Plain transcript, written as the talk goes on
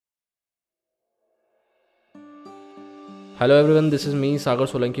Hello everyone, this is me Sagar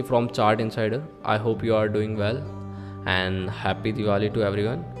Solanki from Chart Insider. I hope you are doing well and happy Diwali to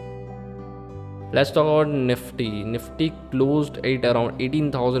everyone. Let's talk about Nifty. Nifty closed at around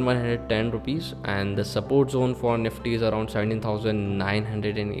 18,110 rupees and the support zone for Nifty is around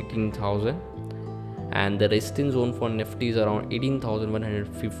 17,900 and 18,000, and the resistance zone for Nifty is around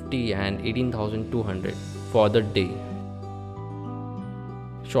 18,150 and 18,200 for the day.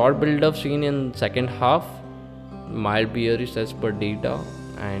 Short build up seen in second half, mild bearish as per data,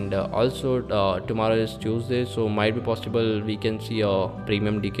 and also tomorrow is Tuesday, so might be possible we can see a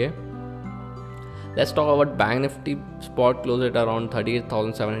premium decay. Let's talk about Bank Nifty. Spot closed at around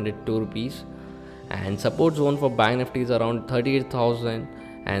 38,702 rupees and support zone for Bank Nifty is around 38,000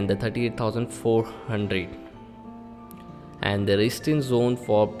 and the 38,400, and the resistance zone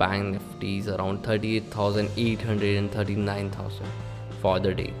for Bank Nifty is around 38,800 and 39,000 for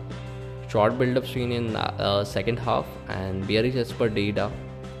the day. Short build up seen in second half and bearish as per data,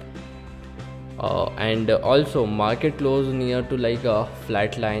 and also market closed near to like a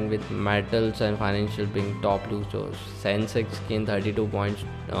flat line with metals and financial being top losers. Sensex gained 32 points,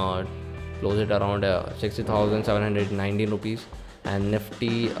 closed at around 60,719 rupees, and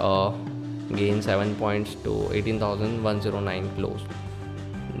Nifty gained 7 points to 18,109 closed.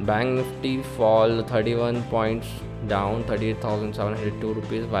 Bank Nifty fall 31 points down 38,702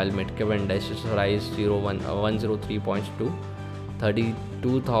 rupees, while midcap indices rise 103 points to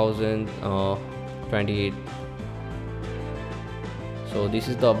 32,028. So this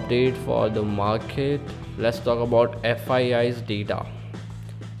is the update for the market. Let's talk about FII's data.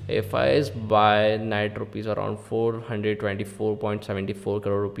 FII's buy net rupees around 424.74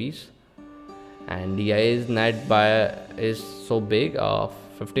 crore rupees, and DI's net buy is so big,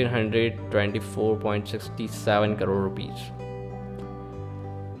 1524.67 crore rupees.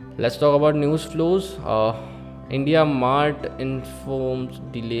 Let's talk about news flows. India Mart informs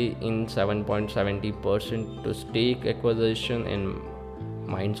delay in 7.70% to stake acquisition in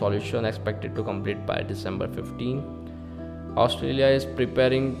Mind Solution, expected to complete by December 15. Australia is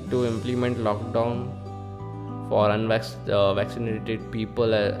preparing to implement lockdown for unvaccinated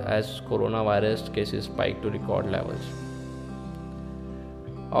people as coronavirus cases spike to record levels.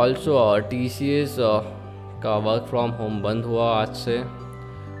 Also TCS का work from home बंद हुआ आज से,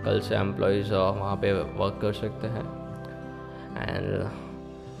 कल से employees वहाँ पे work कर सकते हैं. And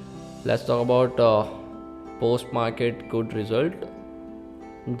let's talk about post market good result.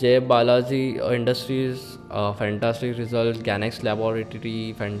 जय Balaji industries fantastic result, गैनेक्स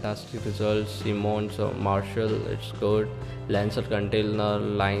laboratory fantastic result, Simmons martial it's good, lancer container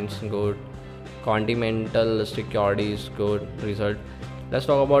lines good, continental securities good result. Let's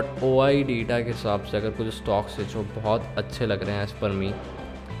talk about OI data के हिसाब से अगर कुछ stocks है जो बहुत अच्छे लग रहे हैं एज़ पर मी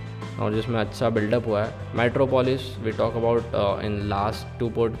और जिसमें अच्छा बिल्डअप हुआ है. Metropolis we talk about in last 2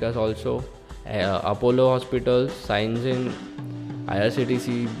 podcast also, Apollo hospital, Syngene, IRCTC,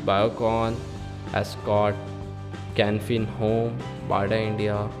 Biocon, Escorts, Canfin home, Bata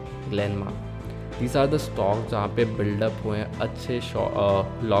India, ग्लेनमा. These are the stock जहाँ पे बिल्डअप हुए हैं, अच्छे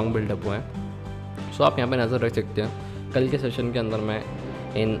लॉन्ग बिल्डअप हुए हैं. सो आप यहाँ पे नज़र रख सकते हैं. कल के सेशन के अंदर मैं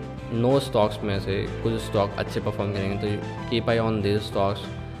इन 9 स्टॉक्स में से कुछ स्टॉक अच्छे परफॉर्म करेंगे, तो keep I on this stocks.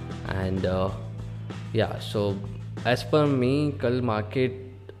 And या सो एज़ पर मी कल मार्केट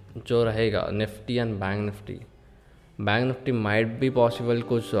जो रहेगा Nifty and bank Nifty might भी पॉसिबल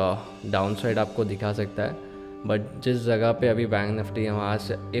कुछ डाउन साइड आपको दिखा सकता है, बट जिस जगह पे अभी बैंक निफ्टी है वहाँ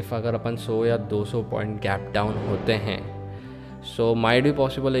से इफ़ अगर अपन 100 या 200 पॉइंट गैप डाउन होते हैं, सो माइट भी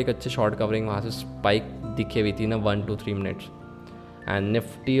पॉसिबल एक अच्छे शॉर्ट कवरिंग वहाँ से स्पाइक दिखे हुई थी ना 1 to 3 minutes. And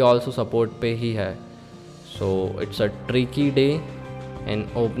Nifty also support पे ही है, so it's a tricky day in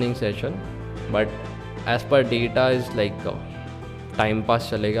opening session, but as per data is like time pass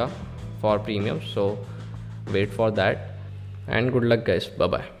चलेगा for premium, so wait for that and good luck guys, bye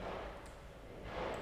bye.